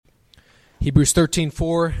Hebrews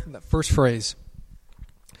 13:4, that first phrase.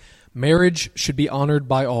 Marriage should be honored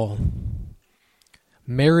by all.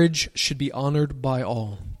 Marriage should be honored by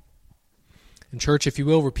all. And church, if you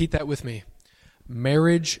will, repeat that with me.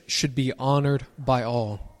 Marriage should be honored by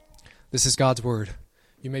all. This is God's word.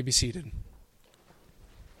 You may be seated.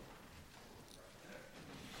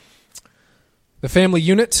 The family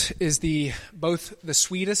unit is both the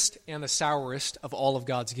sweetest and the sourest of all of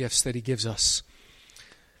God's gifts that he gives us.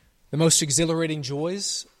 The most exhilarating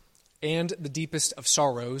joys and the deepest of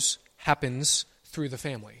sorrows happens through the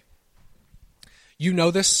family. You know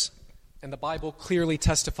this, and the Bible clearly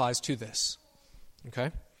testifies to this.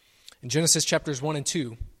 Okay? In Genesis chapters 1 and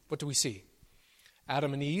 2, what do we see?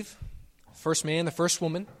 Adam and Eve, first man, the first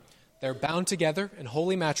woman, they're bound together in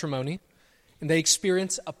holy matrimony, and they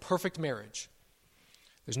experience a perfect marriage.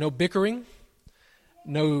 There's no bickering,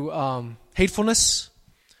 no hatefulness.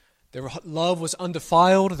 Their love was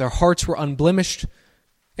undefiled. Their hearts were unblemished.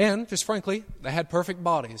 And, just frankly, they had perfect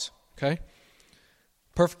bodies. Okay?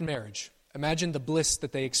 Perfect marriage. Imagine the bliss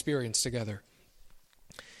that they experienced together.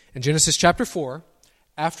 In Genesis chapter 4,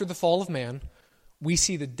 after the fall of man, we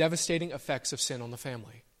see the devastating effects of sin on the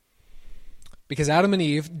family. Because Adam and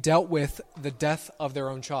Eve dealt with the death of their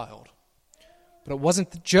own child. But it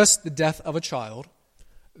wasn't just the death of a child.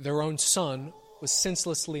 Their own son was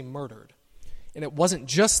senselessly murdered. And it wasn't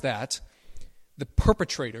just that. The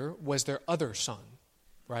perpetrator was their other son,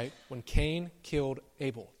 right? When Cain killed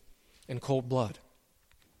Abel in cold blood.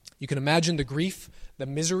 You can imagine the grief, the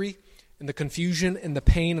misery, and the confusion, and the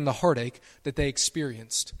pain, and the heartache that they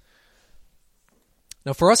experienced.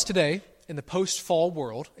 Now for us today, in the post-fall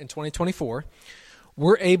world, in 2024,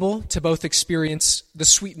 we're able to both experience the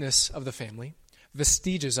sweetness of the family,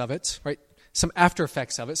 vestiges of it, right? Some after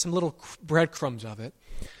effects of it, some little breadcrumbs of it,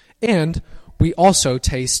 and we also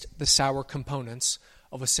taste the sour components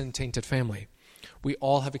of a sin-tainted family. We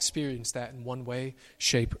all have experienced that in one way,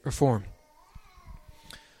 shape, or form.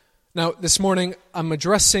 Now, this morning, I'm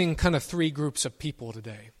addressing kind of three groups of people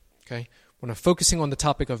today, okay? When I'm focusing on the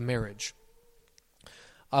topic of marriage.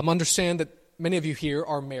 Understand that many of you here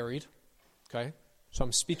are married, okay? So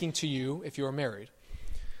I'm speaking to you if you are married.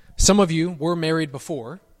 Some of you were married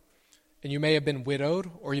before, and you may have been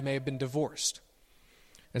widowed or you may have been divorced.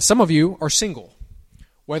 And some of you are single,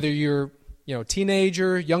 whether you're,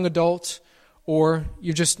 teenager, young adult, or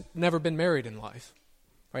you've just never been married in life.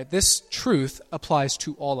 Right? This truth applies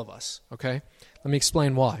to all of us, okay? Let me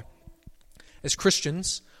explain why. As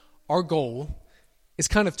Christians, our goal is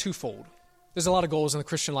kind of twofold. There's a lot of goals in the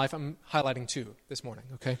Christian life. I'm highlighting two this morning,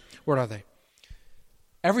 okay? What are they?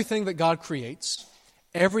 Everything that God creates,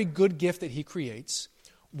 every good gift that he creates,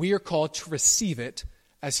 we are called to receive it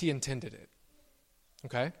as he intended it.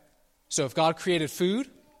 Okay? So if God created food,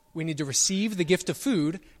 we need to receive the gift of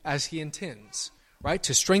food as he intends. Right?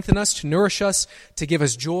 To strengthen us, to nourish us, to give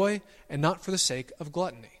us joy, and not for the sake of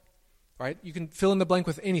gluttony. Right? You can fill in the blank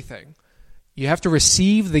with anything. You have to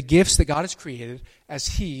receive the gifts that God has created as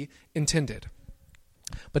he intended.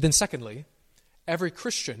 But then secondly, every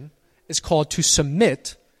Christian is called to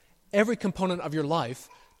submit every component of your life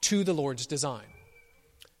to the Lord's design.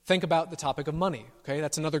 Think about the topic of money. Okay,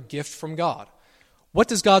 that's another gift from God. What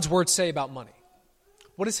does God's word say about money?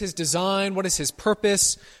 What is his design? What is his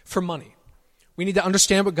purpose for money? We need to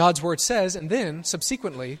understand what God's word says, and then,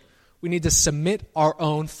 subsequently, we need to submit our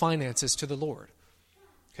own finances to the Lord.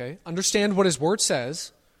 Okay? Understand what his word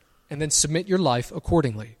says, and then submit your life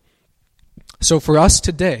accordingly. So for us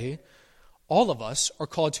today, all of us are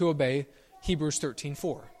called to obey Hebrews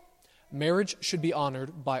 13:4. Marriage should be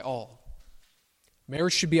honored by all.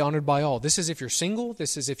 Marriage should be honored by all. This is if you're single.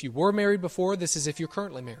 This is if you were married before. This is if you're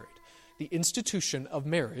currently married. The institution of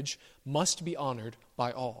marriage must be honored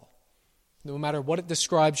by all. No matter what it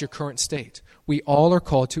describes your current state, we all are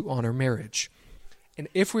called to honor marriage. And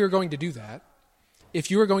if we are going to do that, if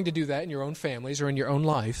you are going to do that in your own families or in your own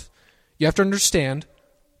life, you have to understand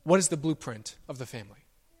what is the blueprint of the family.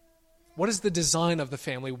 What is the design of the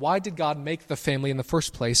family? Why did God make the family in the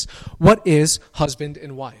first place? What is husband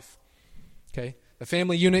and wife? Okay? The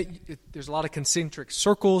family unit, there's a lot of concentric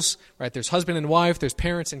circles, right? There's husband and wife, there's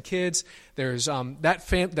parents and kids, there's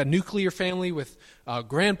that nuclear family with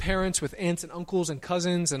grandparents, with aunts and uncles and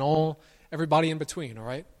cousins and everybody in between, all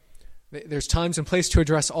right? There's times and place to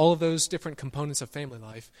address all of those different components of family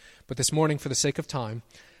life. But this morning, for the sake of time,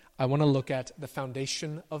 I want to look at the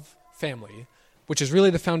foundation of family, which is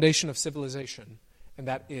really the foundation of civilization, and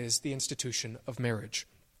that is the institution of marriage.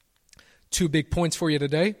 Two big points for you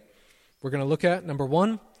today. We're going to look at, number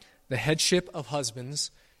one, the headship of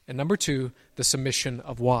husbands, and number two, the submission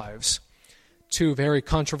of wives. Two very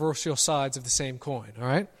controversial sides of the same coin, all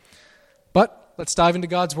right? But let's dive into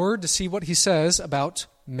God's word to see what he says about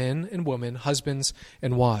men and women, husbands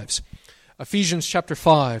and wives. Ephesians chapter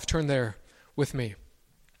 5, turn there with me.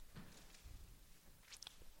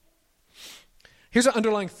 Here's an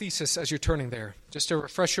underlying thesis as you're turning there, just to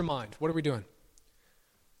refresh your mind. What are we doing?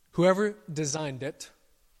 Whoever designed it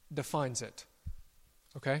defines it.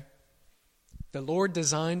 Okay? The Lord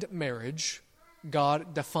designed marriage.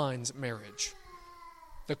 God defines marriage.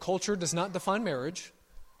 The culture does not define marriage.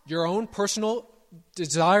 Your own personal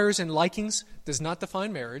desires and likings does not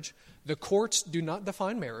define marriage. The courts do not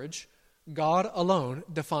define marriage. God alone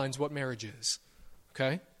defines what marriage is.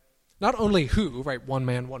 Okay? Not only who, right, one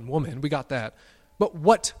man, one woman, we got that, but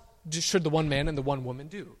what should the one man and the one woman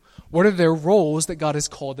do? What are their roles that God has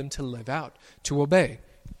called them to live out, to obey?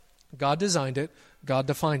 God designed it. God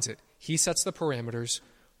defines it. He sets the parameters.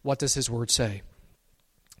 What does his word say?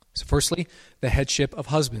 So firstly, the headship of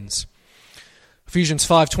husbands. Ephesians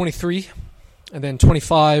 5:23 and then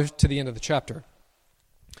 25 to the end of the chapter.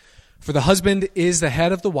 For the husband is the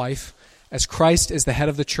head of the wife, as Christ is the head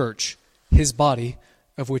of the church, his body,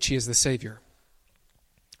 of which he is the Savior.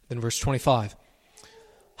 Then verse 25.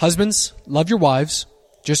 Husbands, love your wives,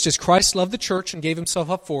 just as Christ loved the church and gave himself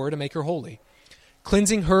up for her to make her holy,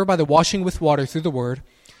 cleansing her by the washing with water through the word,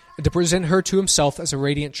 and to present her to himself as a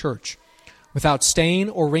radiant church, without stain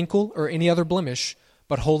or wrinkle or any other blemish,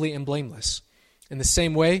 but holy and blameless. In the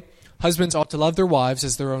same way, husbands ought to love their wives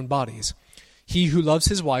as their own bodies. He who loves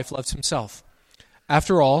his wife loves himself.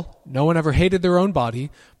 After all, no one ever hated their own body,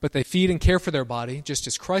 but they feed and care for their body, just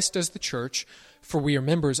as Christ does the church, for we are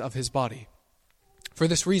members of his body. For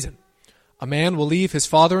this reason, a man will leave his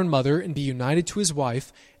father and mother and be united to his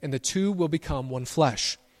wife, and the two will become one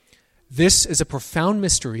flesh. This is a profound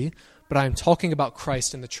mystery, but I am talking about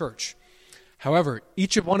Christ and the church. However,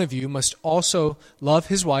 each of one of you must also love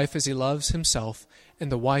his wife as he loves himself, and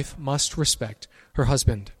the wife must respect her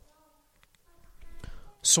husband.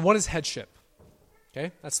 So what is headship?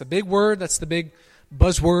 Okay, that's the big word, that's the big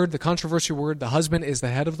buzzword, the controversial word. The husband is the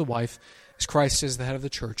head of the wife, as Christ is the head of the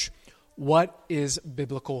church. What is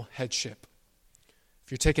biblical headship?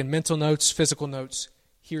 If you're taking mental notes, physical notes,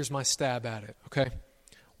 here's my stab at it, okay?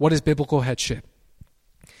 What is biblical headship?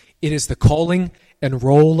 It is the calling and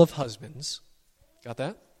role of husbands. Got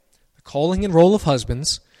that? The calling and role of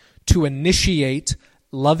husbands to initiate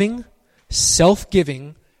loving,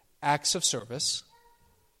 self-giving acts of service.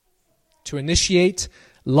 To initiate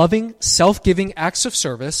loving, self-giving acts of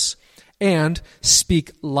service and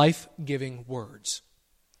speak life-giving words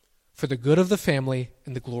for the good of the family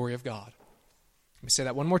and the glory of God. Let me say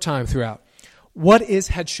that one more time throughout. What is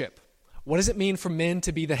headship? What does it mean for men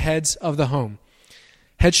to be the heads of the home?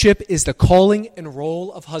 Headship is the calling and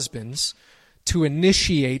role of husbands to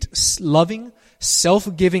initiate loving,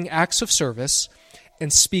 self-giving acts of service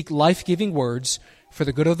and speak life-giving words for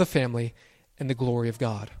the good of the family and the glory of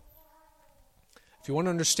God. If you want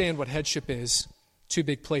to understand what headship is, two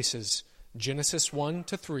big places, Genesis 1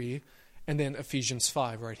 to 3, and then Ephesians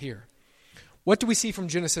 5 right here. What do we see from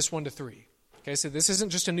Genesis 1 to 3? Okay, so this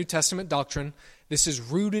isn't just a New Testament doctrine. This is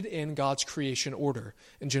rooted in God's creation order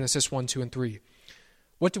in Genesis 1, 2, and 3.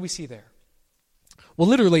 What do we see there? Well,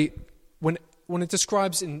 literally, when it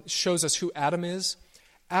describes and shows us who Adam is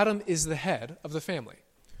the head of the family.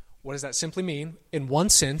 What does that simply mean? In one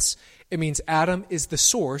sense, it means Adam is the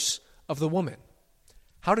source of the woman.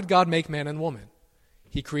 How did God make man and woman?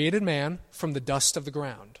 He created man from the dust of the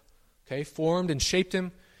ground, okay, formed and shaped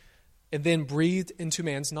him, and then breathed into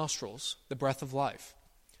man's nostrils the breath of life.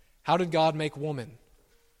 How did God make woman?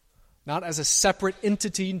 Not as a separate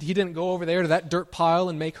entity. He didn't go over there to that dirt pile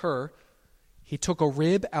and make her. He took a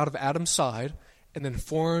rib out of Adam's side and then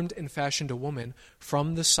formed and fashioned a woman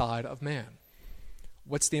from the side of man.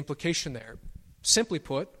 What's the implication there? Simply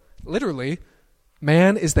put, literally,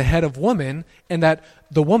 man is the head of woman, and that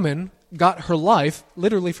the woman got her life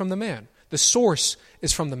literally from the man. The source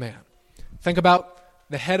is from the man. Think about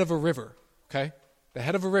the head of a river, okay? The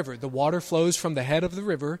head of a river. The water flows from the head of the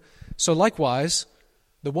river. So likewise,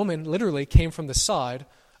 the woman literally came from the side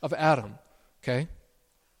of Adam, okay?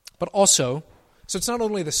 But also, so it's not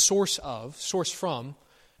only the source from,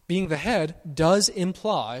 being the head does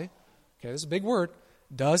imply, okay, this is a big word,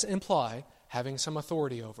 does imply having some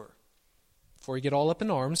authority over. Before you get all up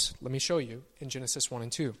in arms, let me show you in Genesis 1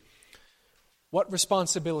 and 2. What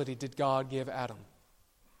responsibility did God give Adam?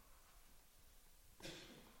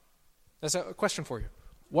 That's a question for you.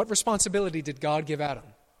 What responsibility did God give Adam?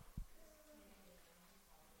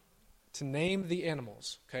 To name the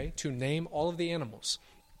animals, okay? To name all of the animals.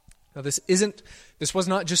 Now this was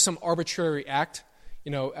not just some arbitrary act.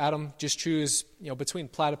 Adam, just choose, between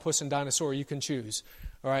platypus and dinosaur, you can choose.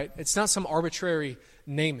 All right? It's not some arbitrary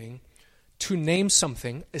naming. To name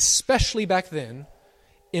something, especially back then,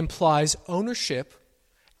 implies ownership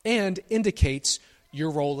and indicates your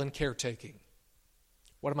role in caretaking.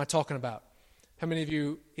 What am I talking about? How many of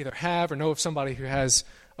you either have or know of somebody who has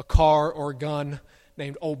a car or a gun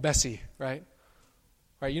named Old Bessie, right?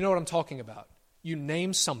 Right, you know what I'm talking about. You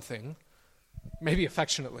name something, maybe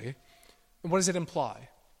affectionately, and what does it imply?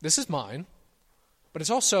 This is mine, but it's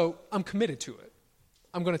also, I'm committed to it.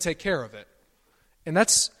 I'm going to take care of it. And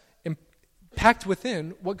that's packed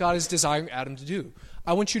within what God is desiring Adam to do.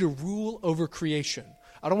 I want you to rule over creation.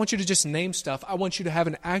 I don't want you to just name stuff. I want you to have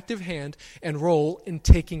an active hand and role in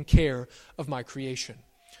taking care of my creation.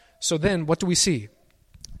 So then, what do we see?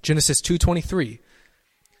 Genesis 2:23.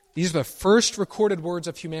 These are the first recorded words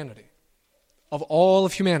of humanity, of all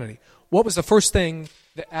of humanity. What was the first thing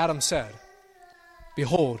that Adam said?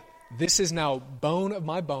 Behold, this is now bone of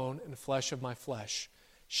my bone and flesh of my flesh.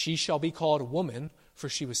 She shall be called woman, for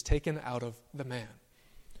she was taken out of the man.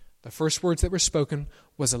 The first words that were spoken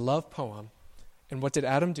was a love poem. And what did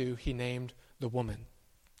Adam do? He named the woman.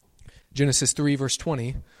 Genesis 3, verse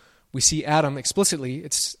 20, we see Adam explicitly,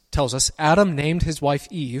 it tells us, Adam named his wife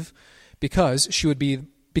Eve because she would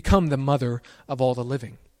become the mother of all the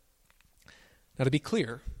living. Now, to be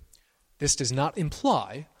clear, this does not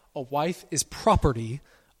imply a wife is property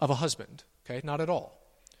of a husband. Okay, not at all.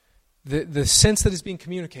 The sense that is being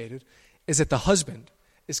communicated is that the husband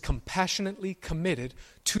is compassionately committed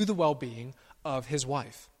to the well-being of his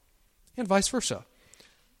wife, and vice versa.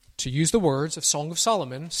 To use the words of Song of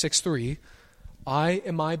Solomon 6:3, I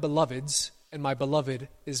am my beloved's, and my beloved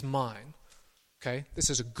is mine. Okay, this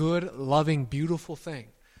is a good, loving, beautiful thing.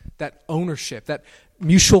 That ownership, that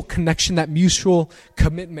mutual connection, that mutual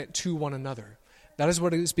commitment to one another. That is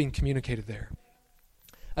what is being communicated there.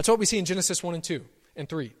 That's what we see in Genesis 1 and 2 and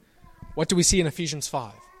 3. What do we see in Ephesians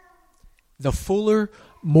 5? The fuller,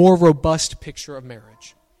 more robust picture of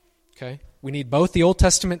marriage. Okay? We need both the Old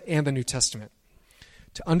Testament and the New Testament.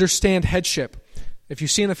 To understand headship, if you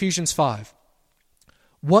see in Ephesians 5,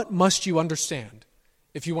 what must you understand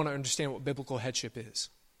if you want to understand what biblical headship is?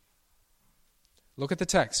 Look at the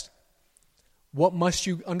text. What must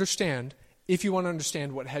you understand if you want to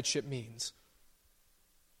understand what headship means?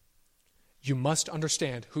 You must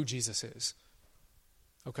understand who Jesus is.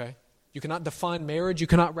 Okay? You cannot define marriage. You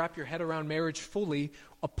cannot wrap your head around marriage fully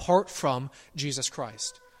apart from Jesus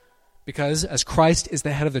Christ. Because as Christ is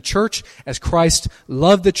the head of the church, as Christ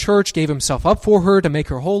loved the church, gave himself up for her to make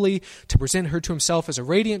her holy, to present her to himself as a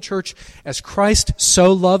radiant church, as Christ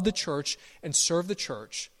so loved the church and served the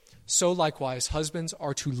church, so likewise husbands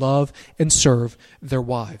are to love and serve their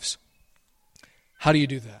wives. How do you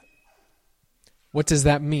do that? What does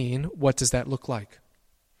that mean? What does that look like?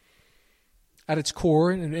 At its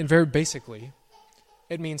core, and very basically,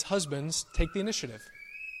 it means husbands take the initiative.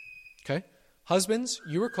 Okay? Husbands,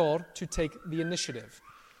 you are called to take the initiative,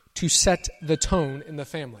 to set the tone in the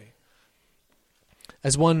family.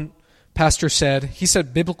 As one pastor said, he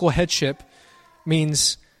said biblical headship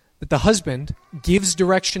means that the husband gives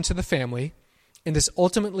direction to the family and is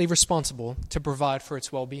ultimately responsible to provide for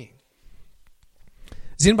its well-being.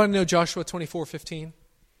 Does anybody know Joshua 24:15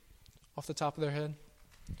 off the top of their head?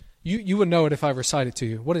 You would know it if I recite it to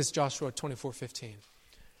you. What is Joshua 24:15?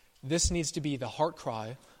 This needs to be the heart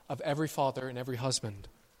cry of every father and every husband.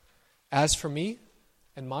 As for me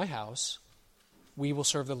and my house, we will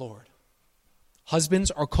serve the Lord.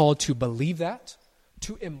 Husbands are called to believe that,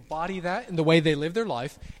 to embody that in the way they live their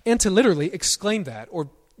life, and to literally exclaim that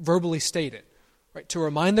or verbally state it. Right? To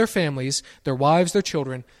remind their families, their wives, their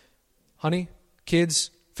children, honey,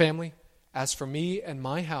 kids, family, as for me and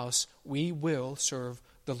my house, we will serve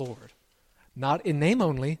the Lord. Not in name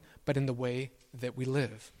only, but in the way that we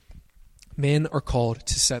live. Men are called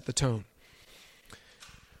to set the tone.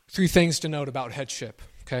 3 things to note about headship,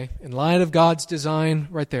 okay? In light of God's design,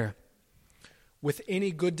 right there. With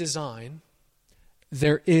any good design,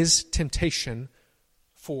 there is temptation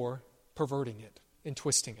for perverting it and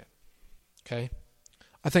twisting it, okay?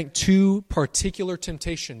 I think 2 particular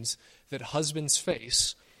temptations that husbands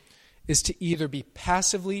face is to either be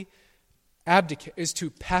passively abdicate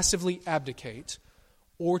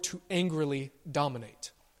or to angrily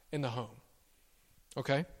dominate in the home.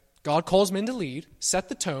 Okay? God calls men to lead, set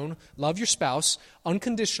the tone, love your spouse,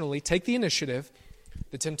 unconditionally, take the initiative.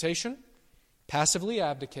 The temptation, passively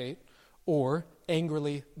abdicate or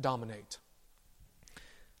angrily dominate.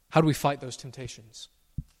 How do we fight those temptations?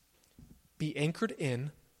 Be anchored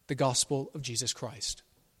in the gospel of Jesus Christ.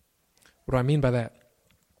 What do I mean by that?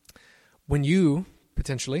 When you've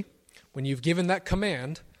given that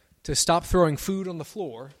command to stop throwing food on the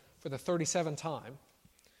floor for the 37th time,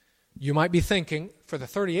 You might be thinking, for the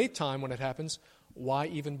 38th time when it happens, why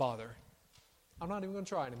even bother? I'm not even going to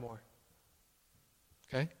try anymore.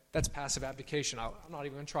 Okay? That's passive abdication. I'm not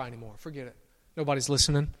even going to try anymore. Forget it. Nobody's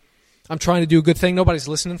listening. I'm trying to do a good thing. Nobody's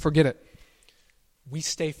listening. Forget it. We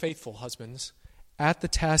stay faithful, husbands, at the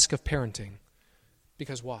task of parenting.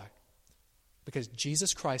 Because why? Because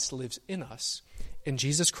Jesus Christ lives in us, and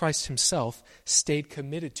Jesus Christ himself stayed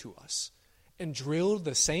committed to us and drilled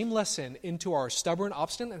the same lesson into our stubborn,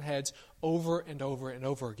 obstinate heads over and over and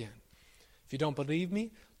over again. If you don't believe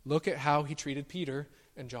me, look at how he treated Peter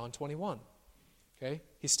in John 21. Okay?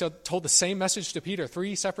 He still told the same message to Peter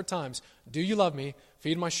 3 separate times. Do you love me?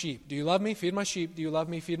 Feed my sheep. Do you love me? Feed my sheep. Do you love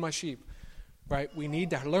me? Feed my sheep. Right? We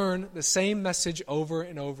need to learn the same message over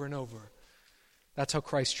and over and over. That's how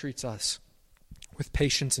Christ treats us, with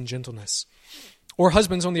patience and gentleness. Or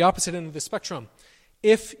husbands on the opposite end of the spectrum.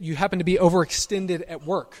 If you happen to be overextended at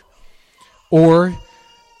work, or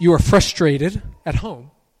you are frustrated at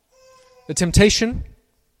home, the temptation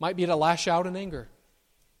might be to lash out in anger,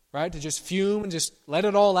 right? To just fume and just let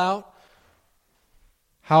it all out.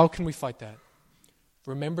 How can we fight that?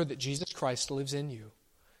 Remember that Jesus Christ lives in you,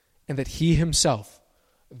 and that he himself,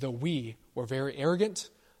 though we were very arrogant,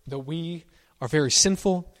 though we are very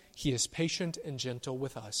sinful, he is patient and gentle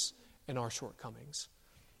with us in our shortcomings.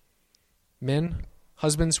 Men,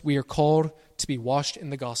 husbands, we are called to be washed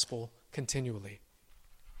in the gospel continually.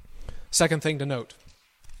 Second thing to note.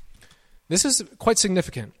 This is quite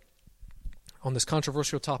significant on this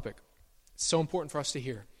controversial topic. It's so important for us to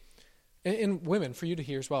hear. And women, for you to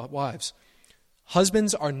hear as well, wives.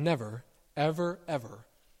 Husbands are never, ever, ever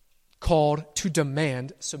called to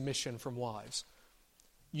demand submission from wives.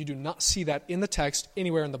 You do not see that in the text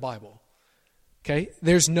anywhere in the Bible. Okay?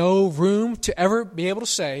 There's no room to ever be able to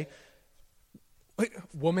say,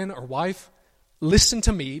 woman or wife, listen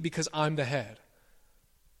to me because I'm the head.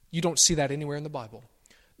 You don't see that anywhere in the Bible.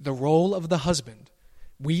 The role of the husband,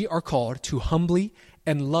 we are called to humbly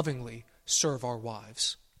and lovingly serve our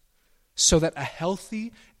wives so that a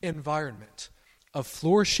healthy environment of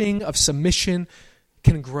flourishing, of submission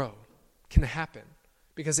can grow, can happen.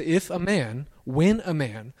 Because when a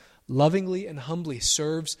man lovingly and humbly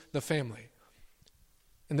serves the family,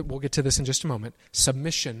 and we'll get to this in just a moment,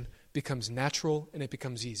 submission becomes natural and it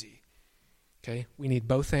becomes easy. Okay? We need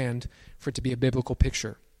both and for it to be a biblical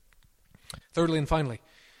picture. Thirdly and finally,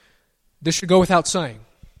 this should go without saying,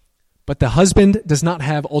 but the husband does not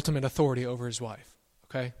have ultimate authority over his wife.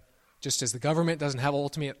 Okay? Just as the government doesn't have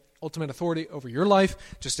ultimate authority over your life,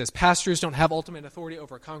 just as pastors don't have ultimate authority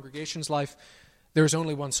over a congregation's life, there is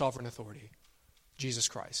only one sovereign authority, Jesus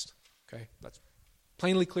Christ. Okay? That's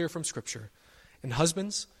plainly clear from Scripture. And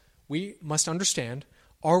husbands, we must understand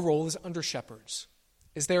our role is under shepherds.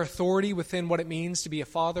 Is there authority within what it means to be a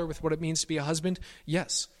father, with what it means to be a husband?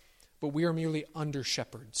 Yes. But we are merely under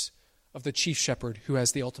shepherds of the chief shepherd who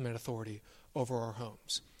has the ultimate authority over our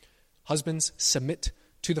homes. Husbands, submit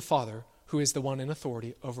to the Father who is the one in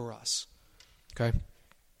authority over us. Okay?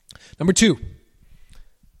 Number 2,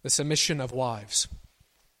 the submission of wives.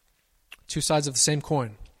 Two sides of the same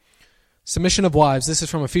coin. Submission of wives. This is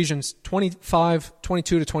from Ephesians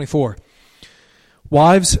 25:22-24.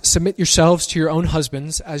 Wives, submit yourselves to your own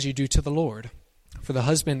husbands as you do to the Lord. For the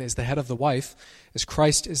husband is the head of the wife, as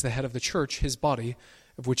Christ is the head of the church, his body,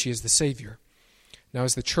 of which he is the Savior. Now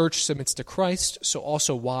as the church submits to Christ, so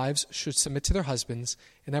also wives should submit to their husbands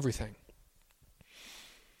in everything.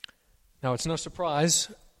 Now it's no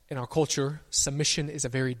surprise in our culture, submission is a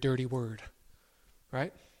very dirty word.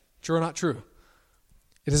 Right? True or not true?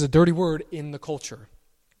 It is a dirty word in the culture.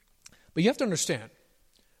 But you have to understand,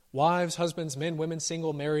 wives, husbands, men, women,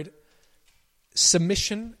 single, married,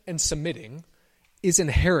 submission and submitting is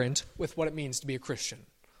inherent with what it means to be a Christian.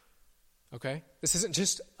 Okay? This isn't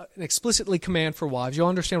just an explicitly command for wives. You'll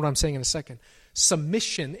understand what I'm saying in a second.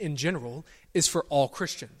 Submission in general is for all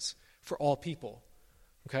Christians, for all people.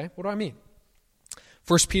 Okay? What do I mean?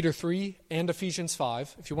 1 Peter 3 and Ephesians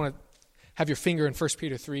 5. If you want to have your finger in 1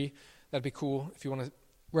 Peter 3, that'd be cool if you want to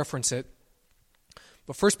reference it.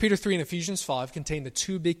 But 1 Peter 3 and Ephesians 5 contain the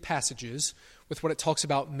two big passages with what it talks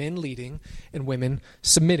about men leading and women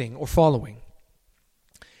submitting or following.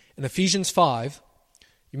 In Ephesians 5,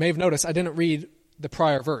 you may have noticed I didn't read the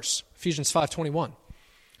prior verse, Ephesians 5:21,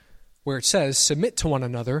 where it says, submit to one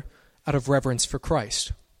another out of reverence for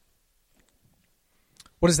Christ.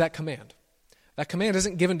 What is that command? That command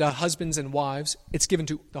isn't given to husbands and wives, it's given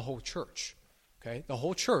to the whole church. Okay? The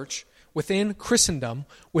whole church, within Christendom,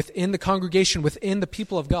 within the congregation, within the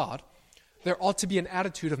people of God, there ought to be an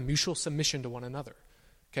attitude of mutual submission to one another.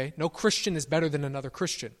 Okay? No Christian is better than another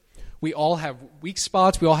Christian. We all have weak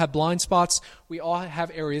spots. We all have blind spots. We all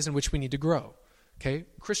have areas in which we need to grow. Okay?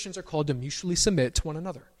 Christians are called to mutually submit to one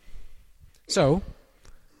another. So,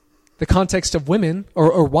 the context of women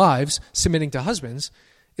or wives submitting to husbands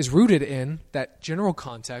is rooted in that general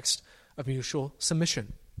context of mutual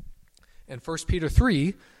submission. In 1 Peter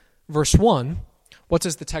 3, verse 1, what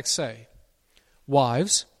does the text say?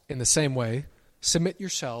 Wives, in the same way, submit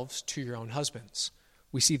yourselves to your own husbands.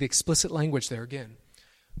 We see the explicit language there again.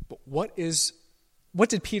 But what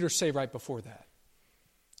did Peter say right before that?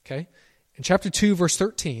 Okay? In chapter 2, verse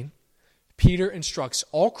 13, Peter instructs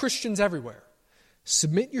all Christians everywhere,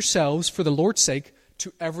 submit yourselves for the Lord's sake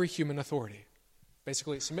to every human authority.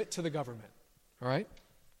 Basically, submit to the government. All right?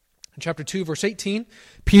 In chapter 2, verse 18,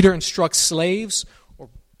 Peter instructs slaves, or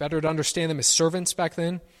better to understand them as servants back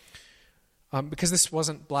then, because this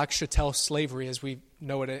wasn't black chattel slavery as we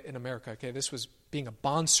know it in America. Okay, this was being a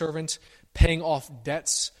bondservant, paying off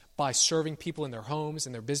debts by serving people in their homes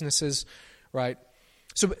and their businesses, right?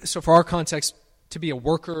 So for our context, to be a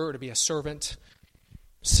worker or to be a servant,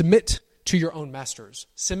 submit to your own masters.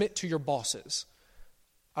 Submit to your bosses.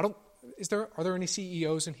 Are there any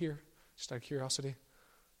CEOs in here? Just out of curiosity.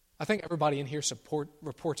 I think everybody in here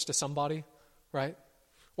reports to somebody, right?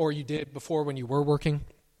 Or you did before when you were working.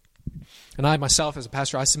 And I myself, as a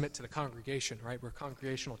pastor, I submit to the congregation, right? We're a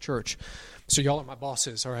congregational church. So y'all are my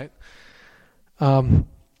bosses, all right?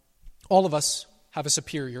 All of us have a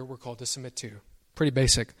superior we're called to submit to. Pretty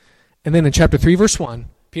basic. And then in chapter 3, verse 1,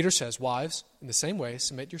 Peter says, wives, in the same way,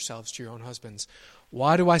 submit yourselves to your own husbands.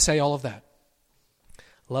 Why do I say all of that?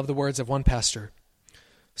 I love the words of one pastor.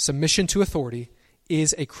 Submission to authority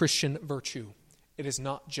is a Christian virtue. It is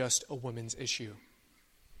not just a woman's issue.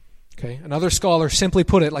 Okay, another scholar simply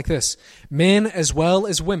put it like this: men as well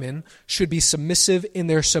as women should be submissive in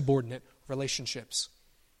their subordinate relationships.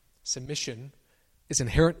 Submission is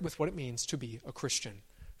inherent with what it means to be a Christian.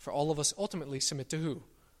 For all of us ultimately submit to who?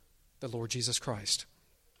 The Lord Jesus Christ.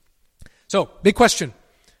 So, big question.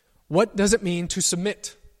 What does it mean to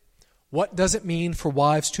submit? What does it mean for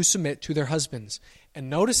wives to submit to their husbands? And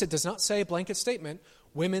notice it does not say a blanket statement,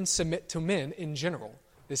 women submit to men in general.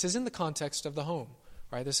 This is in the context of the home.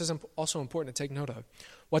 Right? This is also important to take note of.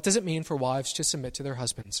 What does it mean for wives to submit to their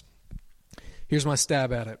husbands? Here's my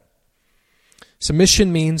stab at it.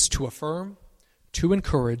 Submission means to affirm, to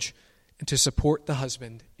encourage, and to support the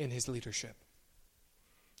husband in his leadership.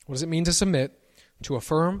 What does it mean to submit? To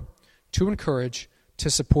affirm, to encourage, to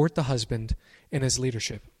support the husband in his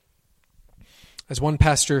leadership. As one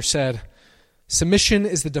pastor said, submission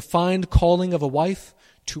is the defined calling of a wife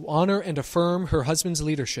to honor and affirm her husband's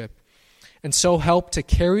leadership, and so help to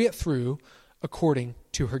carry it through according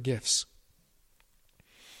to her gifts.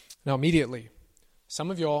 Now, immediately, some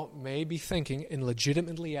of y'all may be thinking and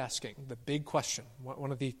legitimately asking the big question,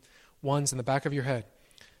 one of the ones in the back of your head.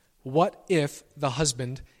 What if the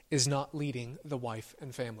husband is not leading the wife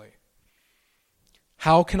and family?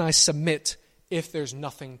 How can I submit if there's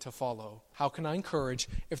nothing to follow? How can I encourage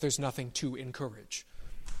if there's nothing to encourage?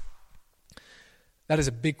 That is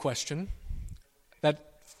a big question.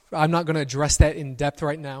 I'm not going to address that in depth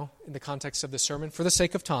right now in the context of the sermon for the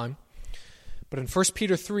sake of time. But in 1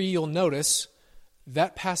 Peter 3, you'll notice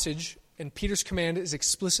that passage and Peter's command is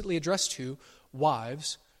explicitly addressed to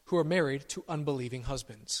wives who are married to unbelieving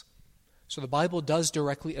husbands. So the Bible does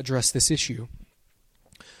directly address this issue.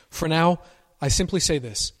 For now, I simply say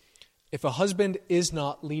this. If a husband is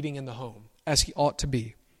not leading in the home, as he ought to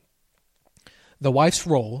be, the wife's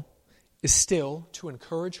role is still to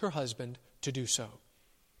encourage her husband to do so.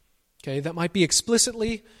 Okay, that might be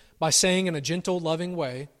explicitly by saying in a gentle, loving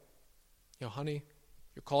way, honey,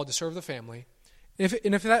 you're called to serve the family.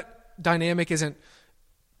 And if that dynamic isn't,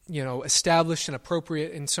 established and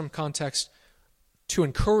appropriate in some context to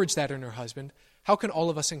encourage that in her husband, how can all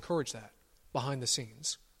of us encourage that behind the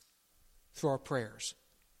scenes? Through our prayers,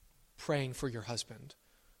 praying for your husband.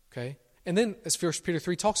 Okay? And then, as 1 Peter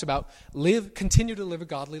 3 talks about, continue to live a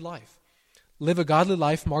godly life. Live a godly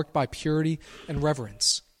life marked by purity and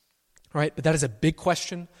reverence. All right, but that is a big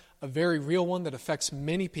question, a very real one that affects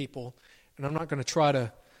many people, and I'm not going to try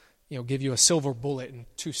to, give you a silver bullet in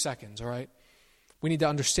 2 seconds, all right? We need to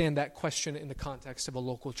understand that question in the context of a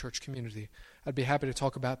local church community. I'd be happy to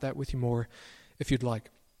talk about that with you more if you'd like.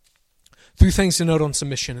 3 things to note on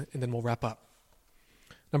submission, and then we'll wrap up.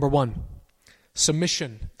 Number 1,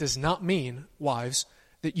 submission does not mean, wives,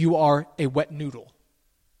 that you are a wet noodle,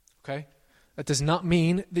 okay? That does not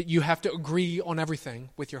mean that you have to agree on everything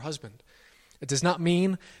with your husband. It does not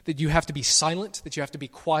mean that you have to be silent, that you have to be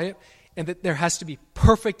quiet, and that there has to be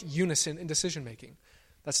perfect unison in decision-making.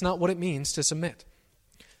 That's not what it means to submit.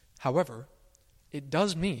 However, it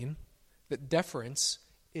does mean that deference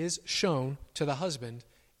is shown to the husband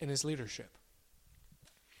in his leadership.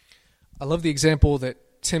 I love the example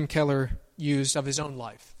that Tim Keller used of his own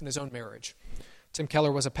life and his own marriage. Tim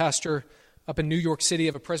Keller was a pastor up in New York City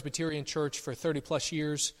of a Presbyterian church for 30 plus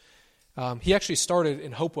years. He actually started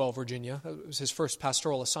in Hopewell, Virginia. That was his first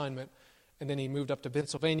pastoral assignment. And then he moved up to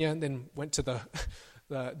Pennsylvania and then went to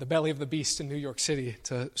the belly of the beast in New York City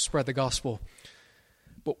to spread the gospel.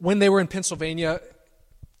 But when they were in Pennsylvania,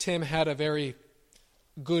 Tim had a very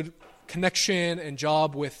good connection and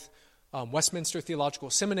job with Westminster Theological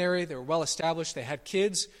Seminary. They were well established. They had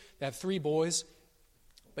kids. They had 3 boys.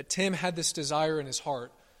 But Tim had this desire in his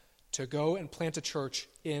heart to go and plant a church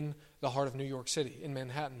in the heart of New York City, in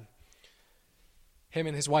Manhattan. Him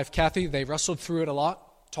and his wife, Kathy, they wrestled through it a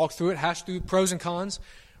lot, talked through it, hashed through pros and cons,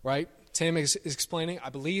 right? Tim is explaining, I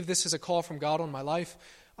believe this is a call from God on my life.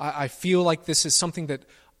 I feel like this is something that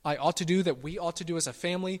I ought to do, that we ought to do as a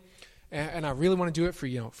family, and I really want to do it for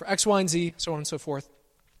X, Y, and Z, so on and so forth.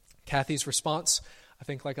 Kathy's response, I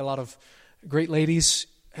think like a lot of great ladies,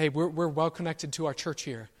 hey, we're well connected to our church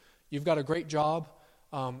here. You've got a great job.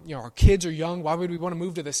 Our kids are young. Why would we want to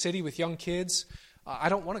move to the city with young kids? I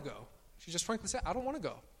don't want to go. She just frankly said, I don't want to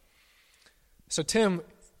go. So Tim,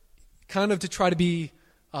 kind of to try to be,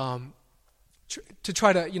 honor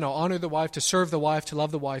the wife, to serve the wife, to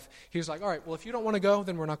love the wife, he was like, all right, well, if you don't want to go,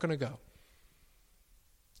 then we're not going to go.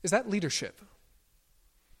 Is that leadership?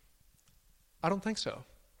 I don't think so.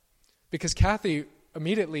 Because Kathy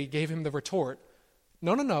immediately gave him the retort,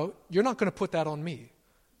 no, you're not going to put that on me.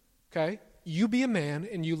 Okay? You be a man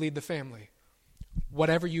and you lead the family.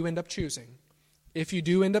 Whatever you end up choosing. If you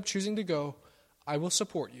do end up choosing to go, I will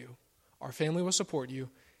support you. Our family will support you.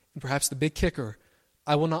 And perhaps the big kicker,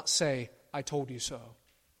 I will not say, I told you so.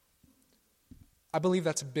 I believe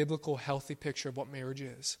that's a biblical, healthy picture of what marriage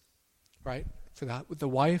is. Right? For the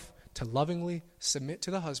wife to lovingly submit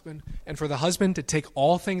to the husband, and for the husband to take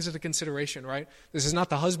all things into consideration, right? This is not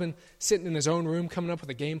the husband sitting in his own room coming up with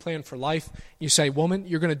a game plan for life. You say, woman,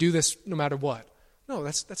 you're going to do this no matter what. No,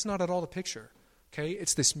 that's not at all the picture. Okay?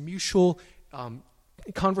 It's this mutual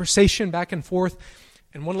conversation back and forth.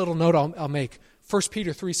 And one little note I'll make, 1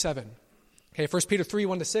 Peter 3:7. Okay, 1 Peter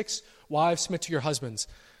 3:1-6, wives, submit to your husbands.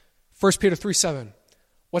 1 Peter 3:7,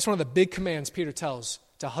 what's one of the big commands Peter tells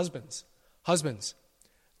to husbands? Husbands,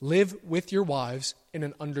 live with your wives in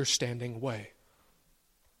an understanding way.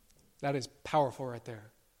 That is powerful right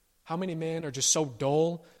there. How many men are just so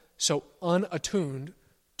dull, so unattuned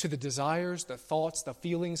to the desires, the thoughts, the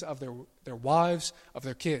feelings of their wives, of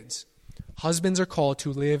their kids? Husbands are called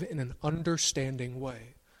to live in an understanding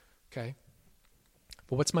way. Okay?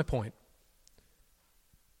 But what's my point?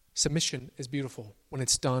 Submission is beautiful when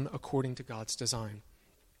it's done according to God's design.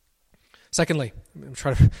 Secondly, I'm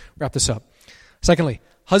trying to wrap this up. Secondly,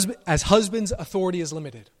 as husbands' authority is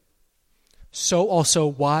limited, so also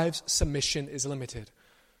wives' submission is limited.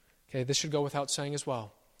 Okay, this should go without saying as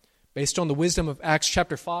well. Based on the wisdom of Acts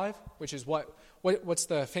chapter 5, which is what's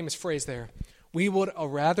the famous phrase there? We would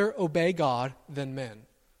rather obey God than men.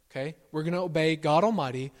 Okay? We're going to obey God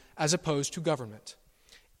Almighty as opposed to government.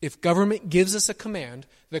 If government gives us a command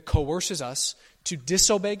that coerces us to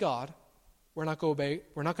disobey God, we're not going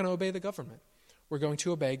to obey the government. We're going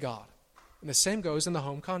to obey God. And the same goes in the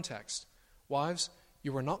home context. Wives,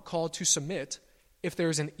 you are not called to submit if there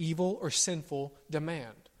is an evil or sinful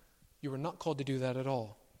demand. You are not called to do that at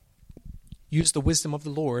all. Use the wisdom of the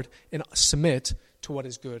Lord and submit to what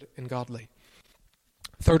is good and godly.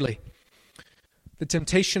 Thirdly, the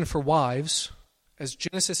temptation for wives, as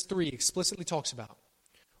Genesis 3 explicitly talks about.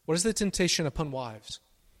 What is the temptation upon wives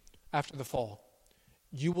after the fall?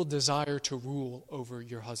 You will desire to rule over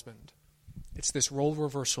your husband. It's this role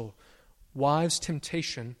reversal. Wives'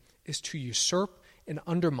 temptation is to usurp and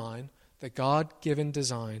undermine the God-given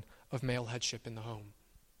design of male headship in the home.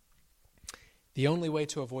 The only way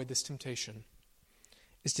to avoid this temptation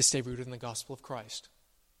is to stay rooted in the gospel of Christ.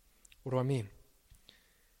 What do I mean?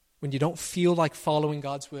 When you don't feel like following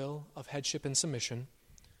God's will of headship and submission,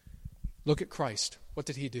 look at Christ. What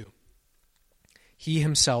did he do? He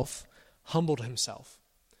himself humbled himself,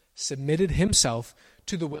 submitted himself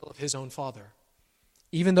to the will of his own Father.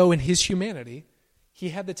 Even though in his humanity, he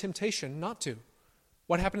had the temptation not to.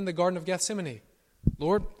 What happened in the Garden of Gethsemane?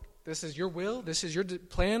 Lord, this is your will, this is your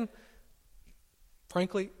plan.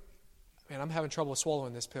 Frankly, man, I'm having trouble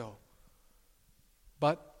swallowing this pill.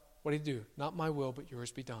 But what did he do? Not my will, but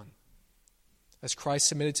yours be done. As Christ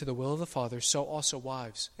submitted to the will of the Father, so also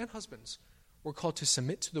wives and husbands were called to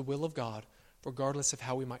submit to the will of God, regardless of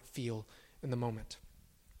how we might feel in the moment.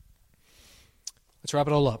 Let's wrap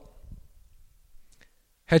it all up.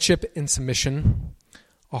 Headship and submission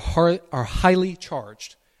are highly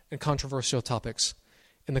charged and controversial topics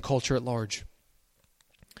in the culture at large.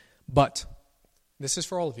 But, this is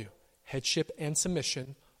for all of you, headship and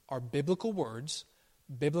submission are biblical words,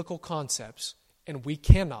 biblical concepts, and we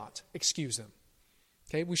cannot excuse them.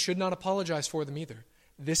 Okay? We should not apologize for them either.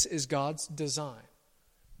 This is God's design.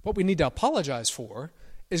 What we need to apologize for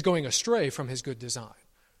is going astray from his good design.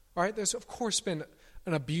 All right? There's, of course, been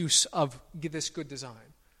an abuse of this good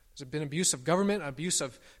design. There's been abuse of government, abuse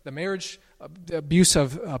of the marriage, abuse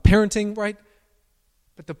of parenting, right?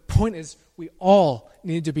 But the point is, we all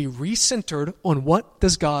need to be recentered on what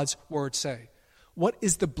does God's word say. What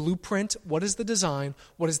is the blueprint? What is the design?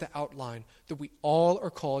 What is the outline that we all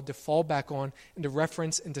are called to fall back on and to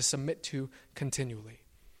reference and to submit to continually?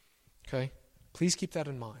 Okay? Please keep that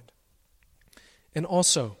in mind. And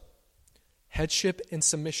also, headship and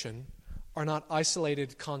submission are not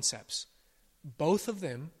isolated concepts. Both of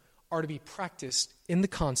them are to be practiced in the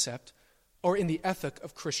concept or in the ethic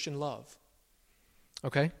of Christian love.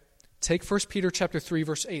 Okay? Take 1 Peter chapter 3,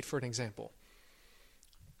 verse 8 for an example.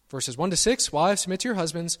 Verses 1 to 6, wives, submit to your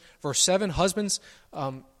husbands. Verse 7, husbands,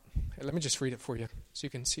 let me just read it for you so you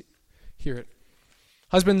can hear it.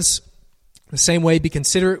 Husbands, the same way, be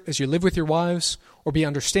considerate as you live with your wives, or be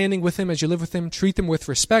understanding with them as you live with them. Treat them with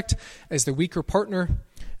respect as the weaker partner.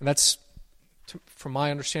 And that's, from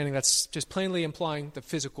my understanding, that's just plainly implying the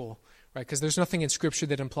physical, right? Because there's nothing in Scripture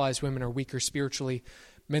that implies women are weaker spiritually,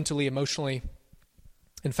 mentally, emotionally.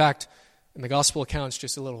 In fact, in the gospel accounts,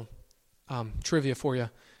 just a little trivia for you,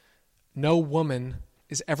 no woman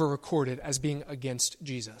is ever recorded as being against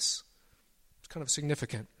Jesus. It's kind of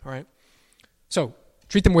significant, all right? So,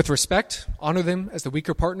 treat them with respect, honor them as the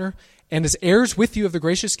weaker partner, and as heirs with you of the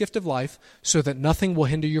gracious gift of life, so that nothing will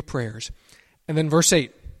hinder your prayers. And then verse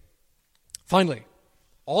 8, finally,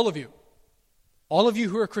 all of you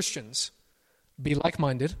who are Christians, be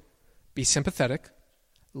like-minded, be sympathetic,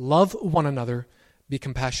 love one another, be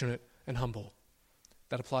compassionate and humble.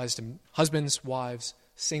 That applies to husbands, wives,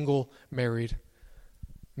 single, married,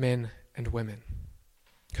 men, and women.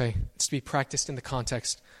 Okay? It's to be practiced in the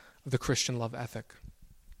context of the Christian love ethic.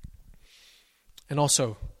 And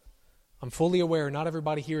also, I'm fully aware not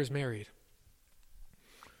everybody here is married.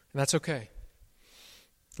 And that's okay.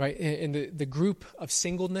 Right? In the group of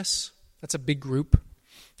singleness, that's a big group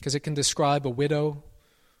because it can describe a widow,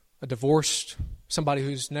 a divorced, somebody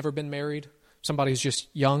who's never been married, somebody who's just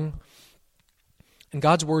young. And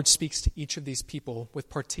God's word speaks to each of these people with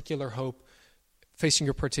particular hope, facing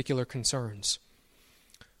your particular concerns.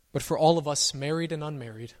 But for all of us, married and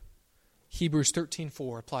unmarried, Hebrews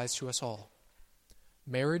 13:4 applies to us all.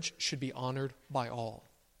 Marriage should be honored by all.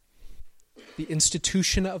 The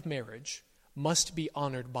institution of marriage must be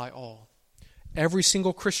honored by all. Every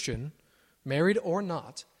single Christian, married or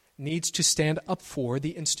not, needs to stand up for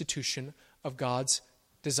the institution of God's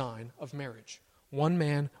design of marriage. One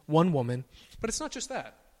man, one woman. But it's not just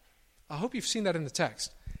that. I hope you've seen that in the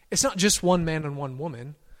text. It's not just one man and one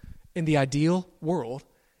woman. In the ideal world,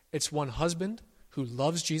 it's one husband who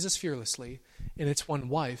loves Jesus fearlessly, and it's one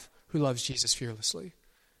wife who loves Jesus fearlessly.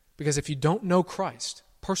 Because if you don't know Christ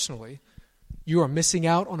personally, you are missing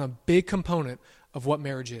out on a big component of what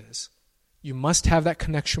marriage is. You must have that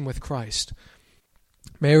connection with Christ.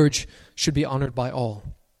 Marriage should be honored by all.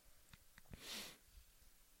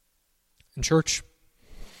 In church,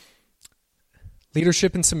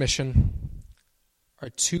 leadership and submission are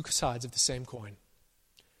two sides of the same coin.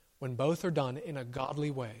 When both are done in a godly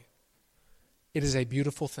way, it is a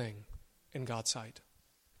beautiful thing in God's sight.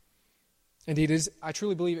 Indeed, I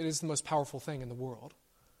truly believe it is the most powerful thing in the world.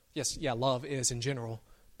 Yes, love is in general,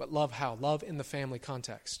 but love how? Love in the family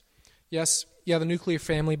context. Yes, the nuclear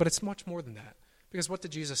family, but it's much more than that. Because what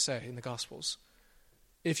did Jesus say in the Gospels?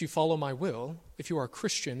 If you follow my will, if you are a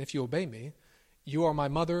Christian, if you obey me, you are my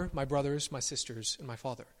mother, my brothers, my sisters, and my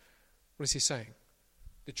father. What is he saying?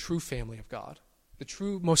 The true family of God, the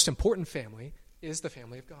true most important family is the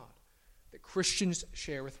family of God that Christians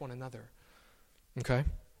share with one another. Okay?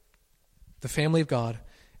 The family of God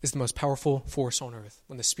is the most powerful force on earth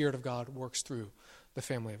when the Spirit of God works through the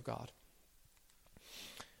family of God.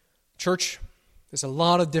 Church, there's a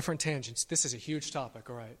lot of different tangents. This is a huge topic,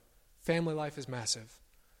 all right? Family life is massive.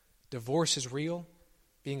 Divorce is real.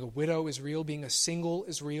 Being a widow is real. Being a single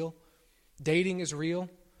is real. Dating is real.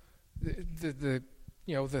 The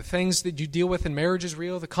things that you deal with in marriage is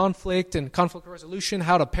real. The conflict and conflict resolution,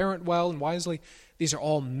 how to parent well and wisely. These are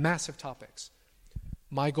all massive topics.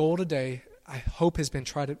 My goal today, hopefully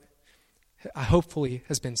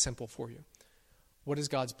has been simple for you. What is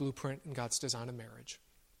God's blueprint and God's design of marriage?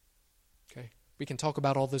 Okay? We can talk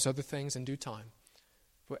about all those other things in due time.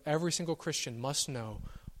 But every single Christian must know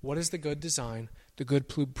What is the good design, the good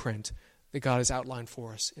blueprint that God has outlined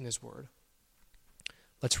for us in His Word?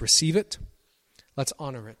 Let's receive it, let's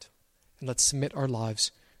honor it, and let's submit our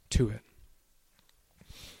lives to it.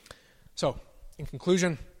 So, in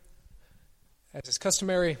conclusion, as is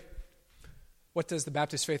customary, what does the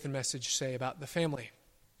Baptist Faith and Message say about the family?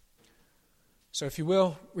 So if you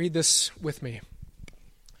will, read this with me.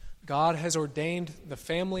 God has ordained the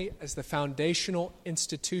family as the foundational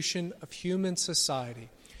institution of human society.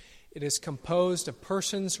 It is composed of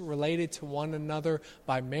persons related to one another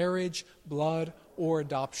by marriage, blood, or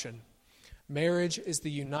adoption. Marriage is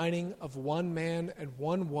the uniting of one man and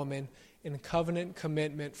one woman in covenant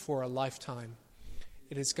commitment for a lifetime.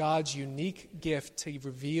 It is God's unique gift to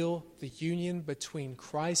reveal the union between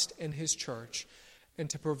Christ and His church and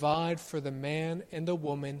to provide for the man and the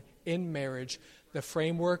woman in marriage the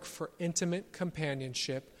framework for intimate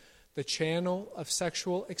companionship, the channel of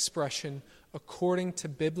sexual expression according to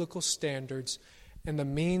biblical standards, and the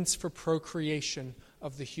means for procreation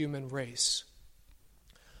of the human race.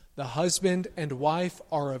 The husband and wife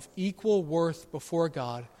are of equal worth before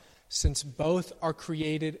God, since both are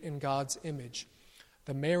created in God's image.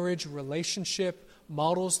 The marriage relationship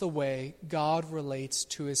models the way God relates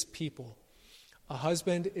to His people. A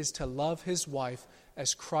husband is to love his wife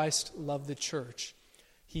as Christ loved the church.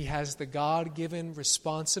 He has the God-given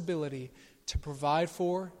responsibility to provide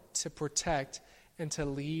for, to protect, and to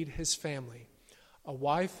lead his family. A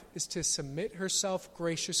wife is to submit herself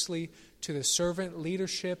graciously to the servant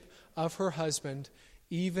leadership of her husband,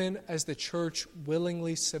 even as the church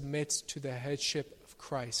willingly submits to the headship of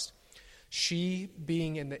Christ. She,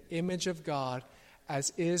 being in the image of God,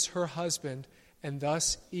 as is her husband, and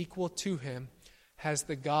thus equal to him, has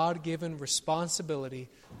the God-given responsibility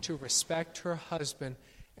to respect her husband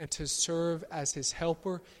and to serve as his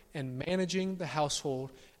helper in managing the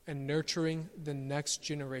household and nurturing the next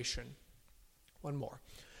generation. One more.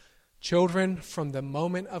 Children from the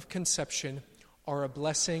moment of conception are a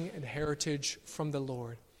blessing and heritage from the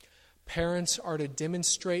Lord. Parents are to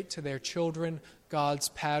demonstrate to their children God's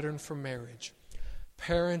pattern for marriage.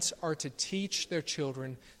 Parents are to teach their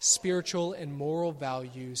children spiritual and moral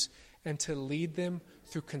values and to lead them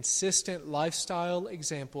through consistent lifestyle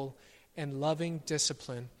example and loving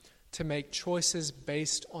discipline to make choices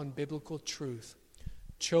based on biblical truth.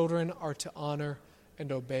 Children are to honor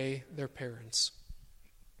and obey their parents.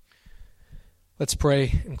 Let's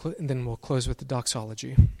pray, and then we'll close with the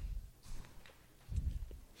doxology.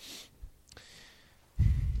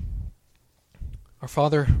 Our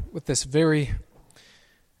Father, with this very,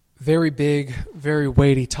 very big, very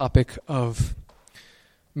weighty topic of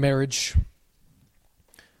marriage,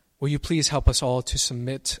 will you please help us all to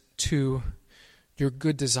submit to your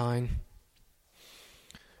good design?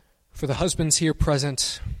 For the husbands here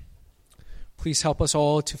present, please help us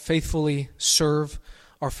all to faithfully serve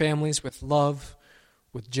our families with love,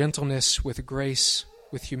 with gentleness, with grace,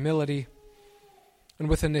 with humility, and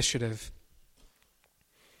with initiative.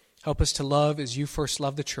 Help us to love as you first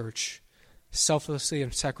loved the church, selflessly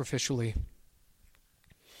and sacrificially.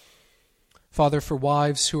 Father, for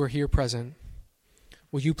wives who are here present,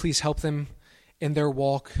 will you please help them in their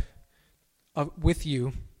walk with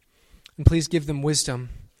you, and please give them wisdom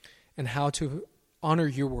and how to honor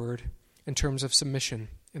your word in terms of submission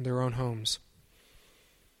in their own homes.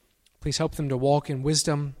 Please help them to walk in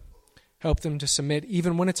wisdom, help them to submit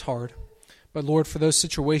even when it's hard. But Lord, for those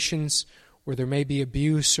situations where there may be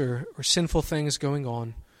abuse or sinful things going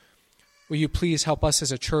on, will you please help us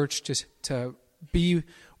as a church to be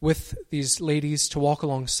with these ladies, to walk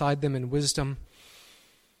alongside them in wisdom.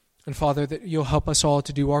 And Father, that you'll help us all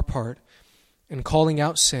to do our part in calling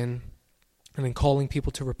out sin and in calling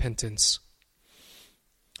people to repentance.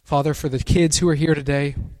 Father, for the kids who are here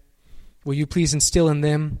today, will you please instill in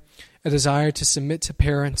them a desire to submit to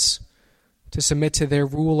parents, to submit to their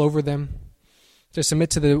rule over them, to submit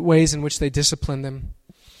to the ways in which they discipline them.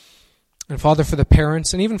 And Father, for the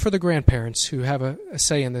parents and even for the grandparents who have a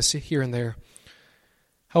say in this here and there,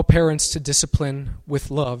 help parents to discipline with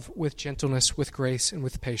love, with gentleness, with grace, and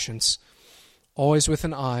with patience, always with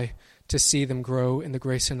an eye to see them grow in the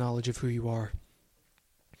grace and knowledge of who you are.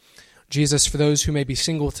 Jesus, for those who may be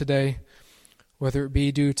single today, whether it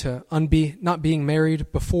be due to not being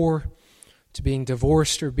married before, to being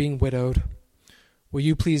divorced or being widowed, will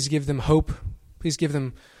you please give them hope, please give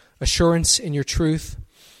them assurance in your truth,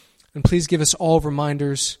 and please give us all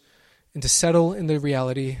reminders and to settle in the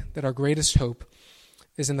reality that our greatest hope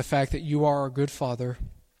is in the fact that you are our good Father.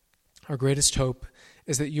 Our greatest hope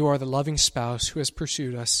is that you are the loving spouse who has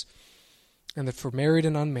pursued us, and that for married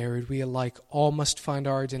and unmarried, we alike all must find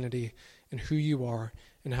our identity in who you are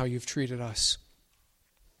and how you've treated us.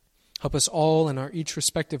 Help us all in our each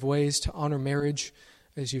respective ways to honor marriage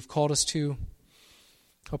as you've called us to.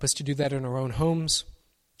 Help us to do that in our own homes.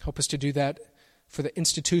 Help us to do that for the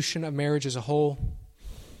institution of marriage as a whole.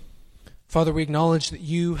 Father, we acknowledge that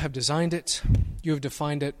you have designed it, you have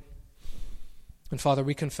defined it, and Father,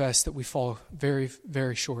 we confess that we fall very,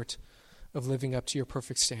 very short of living up to your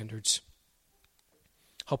perfect standards.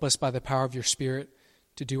 Help us by the power of your Spirit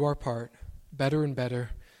to do our part better and better,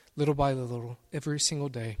 little by little, every single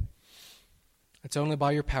day. It's only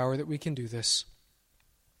by your power that we can do this.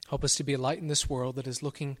 Help us to be a light in this world that is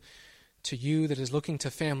looking to you, that is looking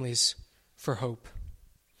to families for hope.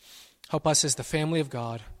 Help us as the family of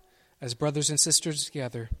God, as brothers and sisters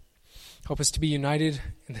together. Help us to be united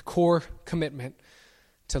in the core commitment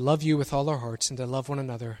to love you with all our hearts and to love one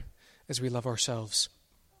another as we love ourselves.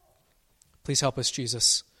 Please help us,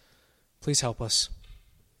 Jesus. Please help us.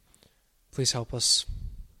 Please help us.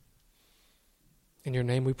 In your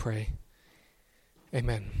name we pray.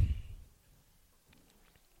 Amen.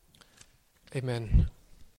 Amen.